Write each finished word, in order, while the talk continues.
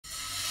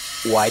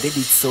Why they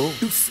did so?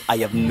 I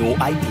have no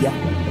idea.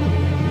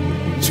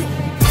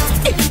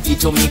 Every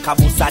Jamaica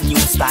boost a new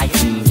style.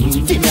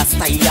 Give me a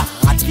style a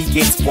hard to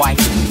get spoiled.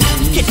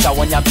 Get a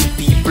one of big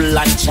people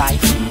and try.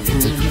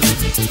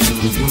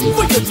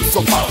 When you do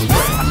so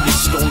humble, and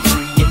this don't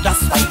create a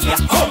style ya.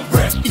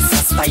 It's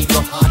a style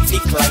you hard to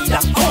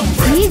glide.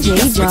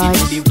 DJ George.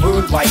 To the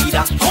worldwide.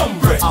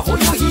 How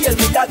you heal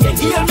me again?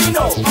 Heal me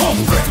now.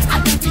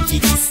 And the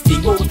biggest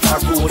thing out the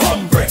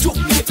road.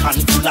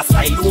 Jamaican full of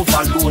style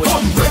overload.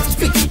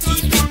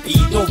 Spaghetti,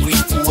 pig, no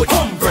with food.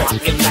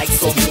 Pack them like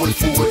some old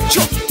food.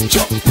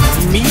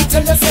 Me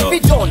tell us if we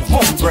done,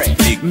 hombre.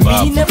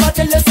 Me never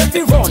tell us if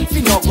we run,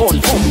 we no run,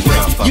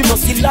 hombre. You know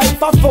see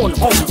life a fun,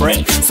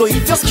 hombre. So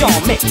if you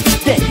can't make,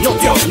 then no.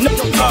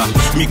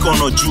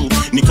 Mikono juu,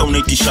 nika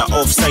unaitisha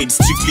offside.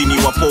 Strictly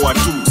ni wapoa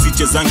tu,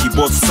 sichezangi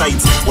both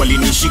sides.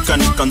 Walinishika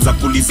nikanza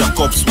kuliza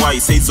cops why.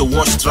 Says a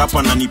wash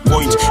trapper na ni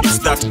point, it's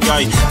that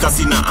guy.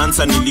 Kasi na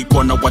answer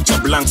nilikuwa na wacha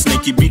blanks. Na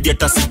ikibidi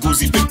hata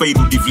siguzi pepe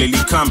irudi vile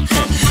likam.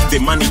 The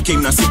money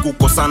came na siku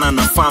kosana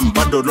na farm.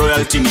 Bado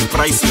loyalty ni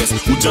priceless,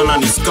 ujana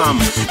ni scam.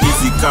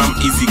 Easy come,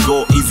 easy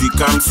go, easy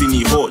come.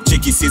 Sini ho,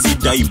 cheki sizi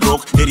die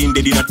broke. Herin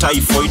dedi na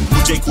typhoid.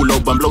 Kujai kula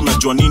ubambla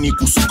unajua nini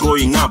kusu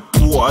growing up.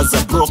 Poor as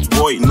a broke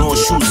boy, no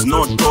shoes,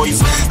 no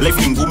toys.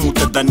 Life ni ngumu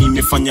tadhani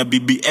imefanya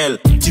BBL.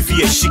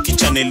 TV ya shiki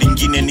channel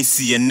ingine ni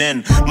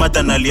CNN.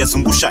 Mada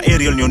naliazungusha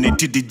aerial nione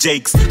TD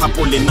Jakes.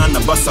 Hapo lenana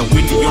basa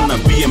Willy yona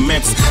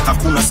BMX.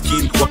 Hakuna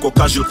skill, wako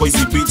casual kwa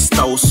hizi beats.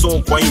 Tao so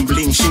kwa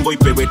imbling, shingo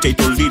ipewe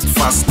title lead.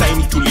 First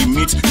time to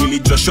limit,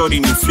 nilijua shori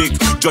ni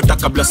freak. Jota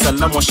kabla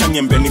salamu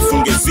washaniambia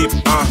nifunge zip.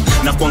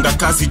 Na kuanga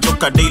kazi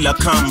joka daila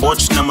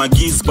camboch. Na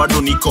magiz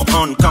bado niko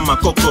on kama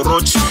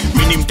cockroach.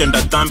 Mini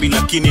mtenda dhambi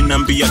lakini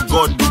nambia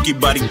God.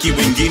 Ukibariki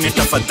wengine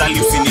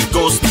tafadhali usini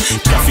ghost.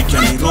 Traffic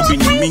ya Nairobi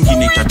ni mingi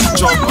na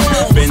itatuchoka.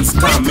 Benz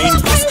car main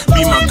boss,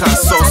 bima car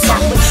sosa.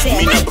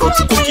 Mina bro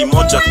tuko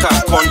kimoja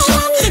car concha.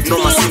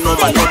 Noma si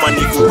noma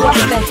ni kuroja.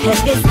 What the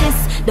heck is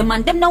this? The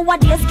man them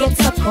nowadays get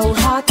so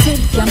cold-hearted.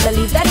 Can't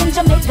believe that in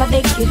Jamaica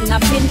they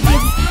kidnapping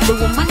kids. The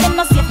woman them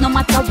no safe no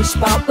matter which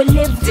part we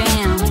live.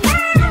 Damn.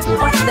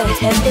 What the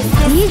hell is this?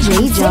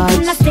 DJ George.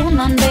 Taking a stand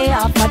on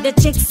behalf of the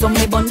chicks. So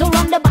me bundle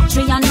run the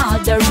battery and all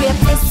the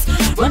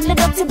rapists. Run the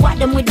dirty boy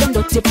them with them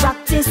dirty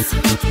practice.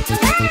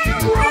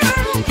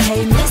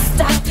 Hey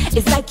mister,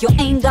 it's like you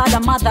ain't got a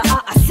mother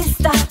or a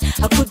sister.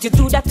 How could you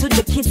do that to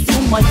the kids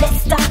you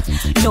molester?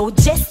 No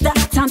jester,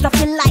 times I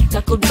feel like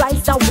I could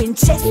rise a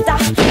Winchester.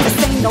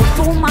 This ain't no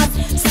rumors,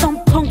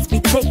 some punks be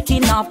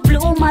taking off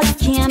bloomers.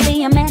 Can't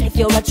be a man if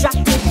you're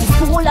attracted to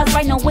schoolers.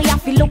 Right now way I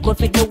feel look good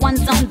with the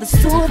ones on the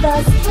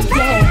soothers.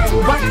 Yeah,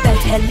 what the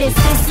hell is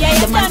this? Yeah,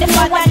 you stand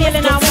for that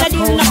dealing now. When I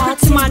deal with a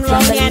pretty man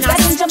wrong and I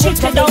check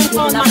the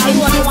downtown man.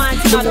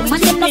 I don't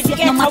want to know the street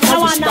get out. I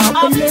want an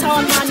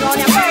uptown man round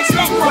here. First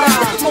let go.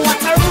 I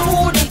want a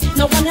Rudy,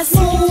 no one a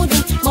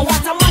smoothie. I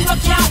want a man who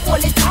can't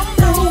hold it and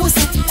bruise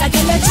it. Like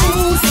a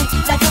juicy,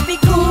 like a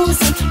big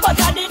goosey. But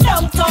I the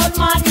downtown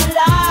man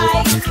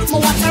like. I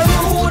want a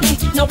Rudy,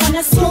 no one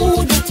a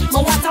smoothie.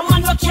 I want a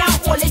man who can't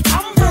hold it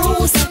and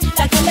bruise it.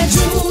 Like a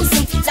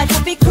juicy, like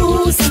a big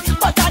goosey.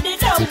 But I the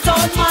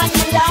downtown man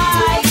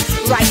like.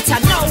 Right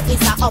now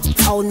is a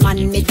uptown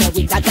man me there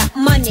with I got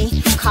money,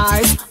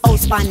 cars,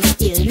 house on the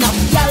hill. Now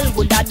y'all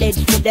woulda dead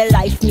for the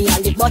life me a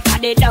live, but I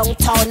the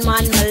downtown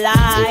man my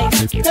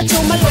life. The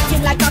true me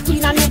looking like a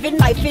queen and living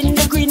life in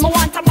the green. Me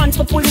want a man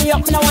to pull me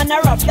up, me no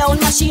wanna rub down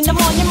machine. The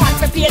money man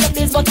to pay the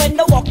bills, but when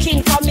the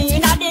walking come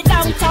in, I the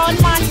downtown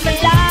man for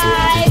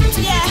life.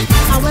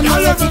 Yeah, and when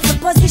me ready to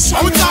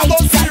position right,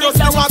 I the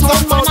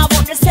downtown man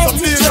about the set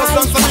it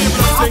right.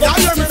 All the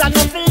pieces are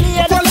not for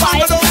lay the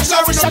fight.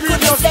 I wish I could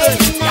have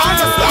stayed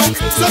now.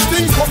 Some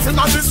things walking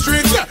on the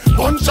street, yeah.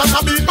 Bunch of a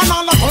beat, man,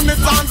 all up on the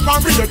dance for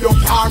radio,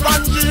 car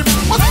and jeep.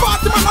 But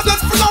party man are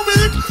dead for a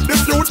week. The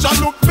future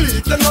look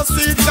bleak, you know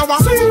see it now.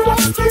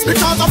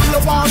 Because of the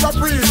war of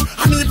breed.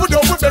 And even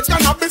though we beg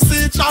and have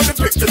beseech, all the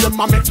picture them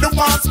a make the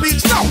war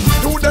speech now.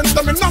 Students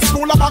them in a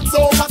school a box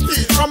over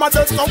teeth. From a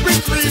desk so we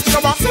preach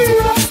now.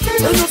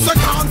 When you say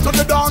gone to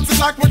the dance, it's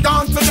like we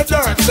gone to the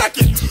dirt.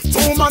 Check it,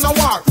 2 man a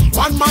war,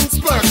 1 man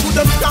splurt. Who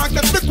them can't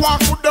get big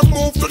walk, who them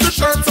move to the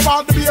shirt. So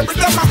all the baby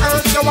them a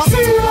hurt now.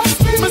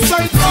 Me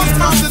say it's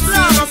serious, it's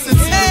serious,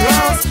 it's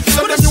serious.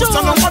 So them used to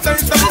know what they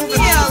say to the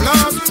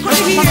class.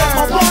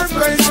 My war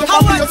place, so my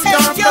place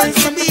can't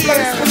place. And the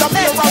place full of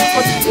your wife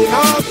for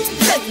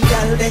the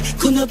girl, they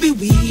couldn't be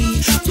we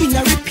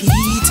not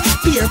repeat.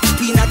 Beer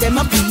pina them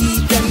a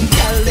beat. Them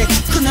girl, they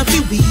couldn't be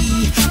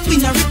we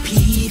not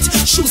repeat.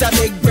 Shoes are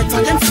big bread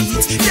on them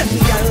feet. Them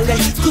girl, they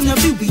couldn't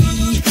be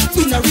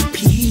we not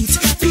repeat.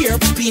 Beer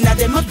pina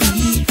them a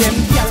beat. Them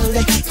girl,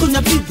 they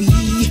couldn't be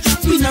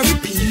we not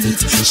repeat.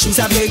 Shoes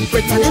are big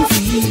bread on them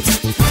feet.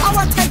 I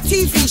want take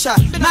TV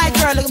shot. My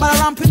girl, look about a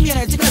ramping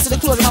minute. Take us to the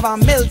clothes and have a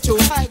milk too.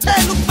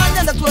 Hey, look man,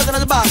 them the clothes on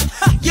the back.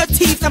 Your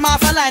teeth them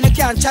off a line, you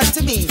can't chat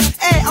to me.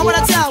 Hey, I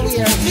wanna tell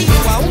you, me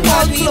all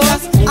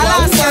clothes, I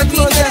lost your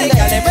clothes them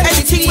there.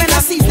 Anything when I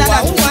see that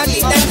we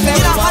need.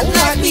 You don't want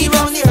like me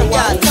round here,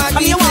 girl. I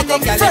mean, you want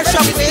the girl fresh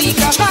up with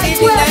try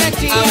well. And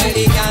when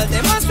the girl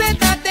them a say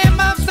that them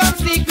have some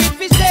secret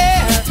fi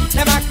share,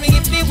 them ask me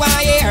if they want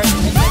hear.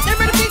 Them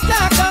ready to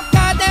talk up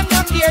 'cause them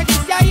not clear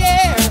this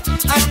year.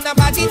 And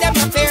nobody them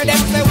not fair.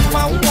 Them say who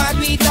a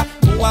do it,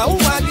 who a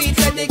do it.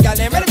 Say the girl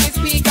them ready to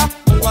speak.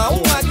 Who a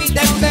do it.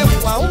 Them say who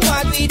a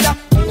do it,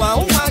 who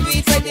a do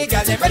it. Say the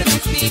girl them ready to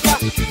speak.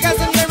 'Cause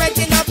them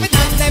ready enough with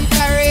them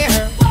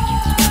career.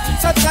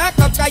 So talk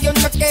up 'cause you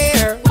not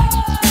care.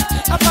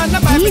 Upon the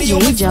Bible you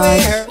will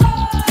swear.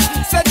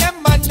 Say them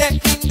man them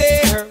in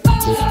there.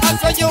 And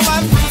so you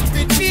have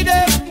secret for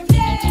them.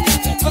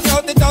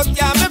 So the dog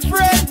yeah me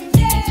friend.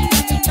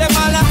 Them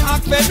all a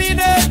act for me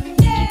then.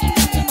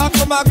 I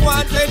come back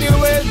one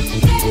anyway.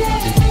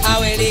 I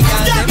will the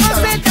girls them a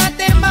say that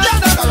them have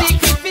some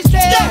secret for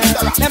share.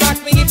 Them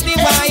ask me if they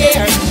want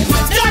hear.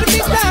 Them be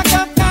talk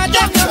up 'cause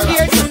them not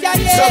hear this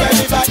year.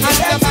 And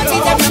somebody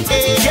them not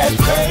get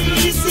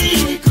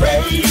crazy,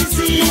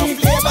 crazy. You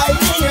play by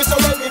ear so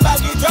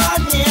everybody draw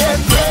near.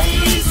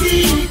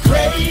 Crazy,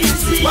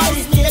 crazy. Why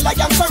is me like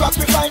I'm sorry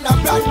we find a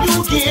brand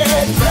new gear.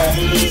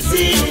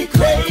 Crazy,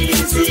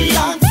 crazy.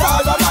 I'm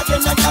sorry I'm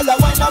again a color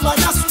when I'm on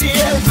a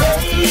steer.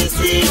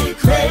 Crazy,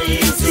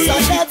 crazy. So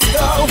let's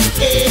go.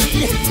 Hey,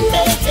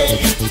 hey, hey.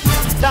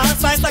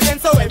 Dance nice again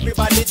so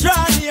everybody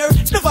draw near.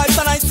 The vibes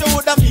are nice so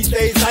the feast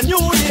days a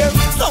new year.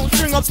 Sound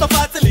string up so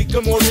fast a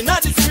little more in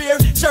the sphere.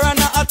 Sharon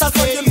a hotter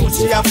so you know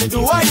she have to do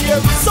a year.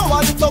 So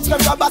all the thugs them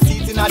grab a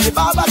seat in the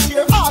barber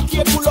chair.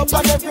 Arcade pull up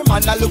and every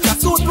man a look a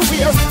suit to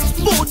wear.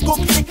 Food cook,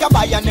 liquor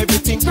buy and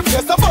everything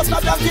prepare. So bust a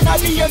dance in the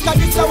ear 'cause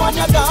this a one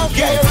you dance.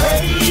 Get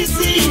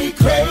crazy,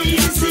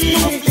 crazy.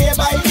 You play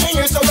by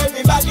ear so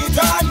everybody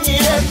draw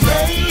near.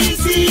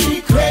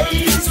 Crazy,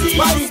 crazy.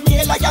 Why is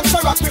me like I'm so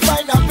rock we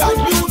find a brand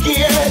new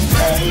gear.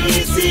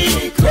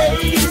 Crazy,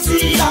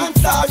 crazy.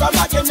 Dance all I'm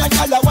again a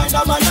color when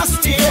I'm on a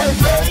steer.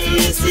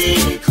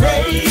 Crazy,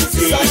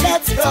 crazy. So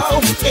let's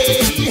go.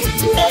 Hey,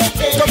 hey,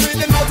 hey. Come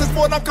in and notice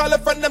phone and call a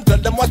friend them, tell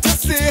them what you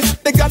see.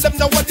 They got them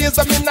nowadays,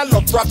 I'm in a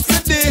love rap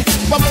city.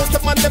 But most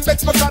of man them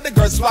vex because the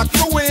girls locked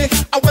away.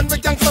 And when we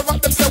gangsta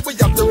rock them say we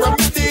have the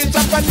remedy.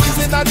 Japanese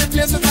in all the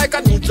places like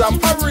a new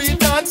jamboree.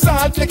 Dance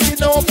all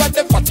taking over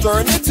the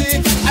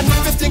fraternity. And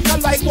if you think I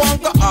like one,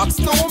 go ask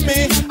to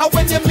me. And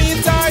when you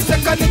meet her,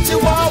 take a little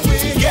Chihuahua.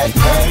 Get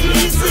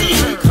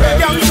crazy,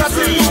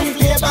 crazy. You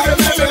play by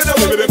ear so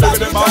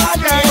everybody draw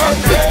near.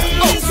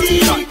 Crazy,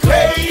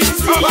 crazy.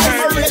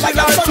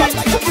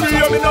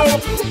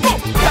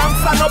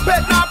 Gangsta no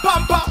pet no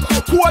pamper.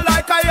 Cool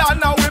like iron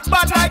now we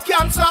bad like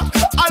cancer.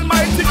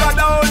 Almighty God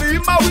only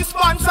him we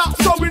sponsor.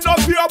 So we no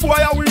fear boy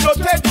and we no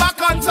take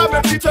back answer.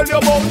 Make me tell you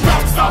about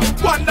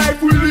gangsta. One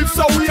life we live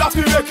so we have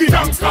to make it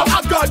gangsta.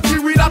 I got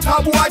give we that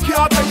a boy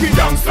can't take it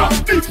gangsta.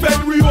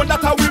 Defend we own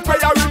that a we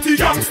priority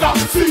gangsta.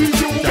 See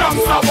you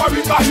gangsta,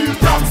 worry for him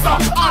gangsta.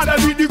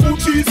 Underneath the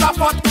Gucci is a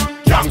fat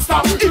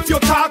gangsta. If you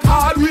talk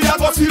hard we are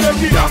go see the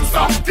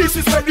gangsta. This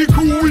is for the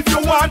crew if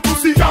you want to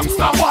see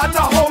gangsta.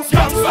 Waterhouse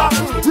gangsta.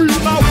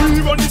 We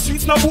run the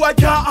streets, no boy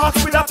can't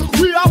ask me that.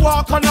 We are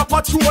walk on a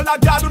patrol, a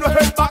guard on the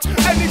head back.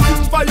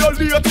 Anything violate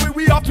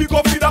we have to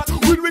go for that.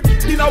 When we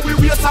in a we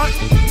waste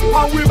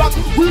and we back.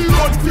 We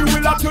run free, we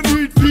like you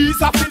need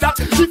visa for that.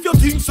 If you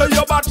think so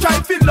you bad, try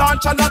to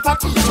launch an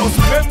attack. Just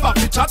remember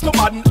to chat to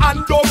man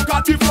and don't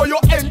cut before you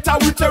enter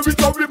with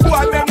territory.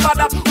 Boy, remember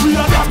that we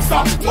are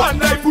gangsta. One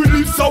life we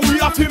live so we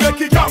have to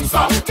make it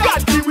gangsta.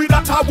 God give we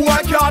that a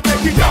boy can't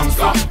take it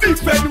gangsta.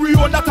 Defend we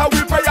own that a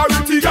we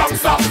priority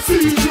gangsta.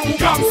 See you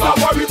gangsta,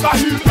 worry for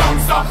him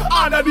gangsta.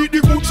 Underneath the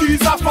Gucci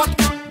is a fat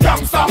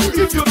gangsta.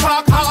 If you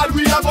talk hard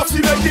we are go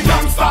see make it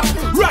gangsta.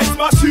 Rice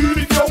machine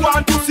if you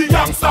want to see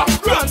gangsta.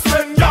 Grand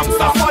spend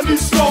gangsta,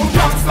 punish down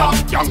gangsta.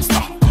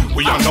 Gangsta,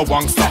 we are no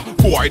gangsta.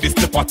 Boy this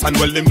the pattern,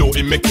 well him know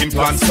him making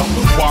plans.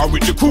 War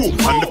with the crew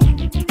and the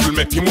will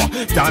make him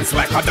dance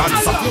like a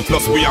dancer.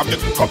 Plus we have the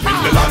cup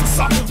in the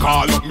lancer.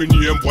 Call up me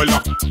name, well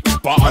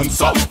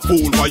answer.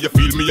 Fool why you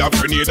feel me a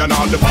grenade and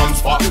all the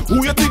bombs for.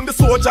 Who you think the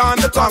soldier and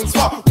the tanks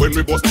for? When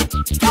we bust the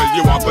well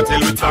you want to tell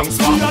me thanks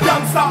for. We a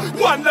gangsta,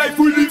 one life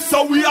we live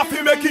so we have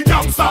to make it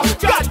gangsta.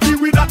 God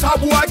give we that a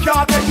boy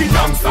can't take it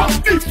gangsta.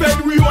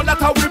 Defend we own that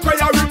a we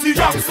priority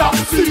gangsta.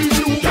 See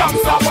you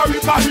gangsta, worry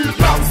for him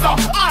gangsta.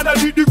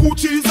 Underneath the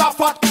Gucci is a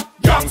fat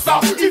gangsta.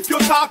 If you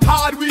talk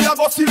hard we a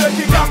go see like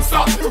a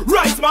gangsta.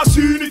 Rice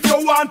machine if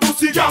you want to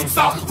see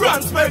gangsta.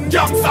 Grand spend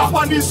gangsta,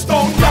 punish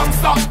down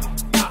gangsta.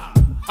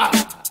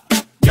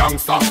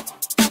 Gangsta.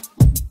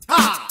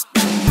 Ha.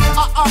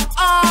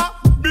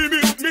 Me.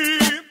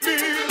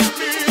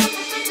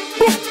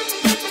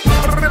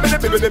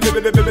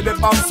 Ribbidi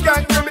bam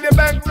skank, ribbidi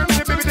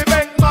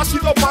bang, mash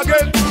it up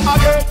again.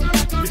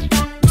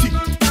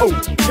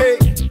 T.O.K.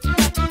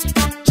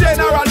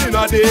 General in the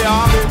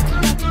army.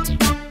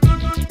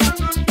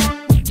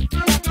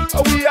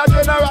 We are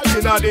general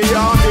in the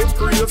army.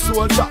 Real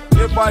soldier,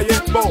 never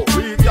yet bow.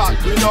 We got,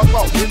 we no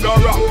go, we no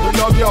rock, we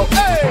no go.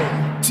 Hey,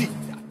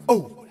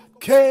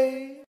 T.O.K.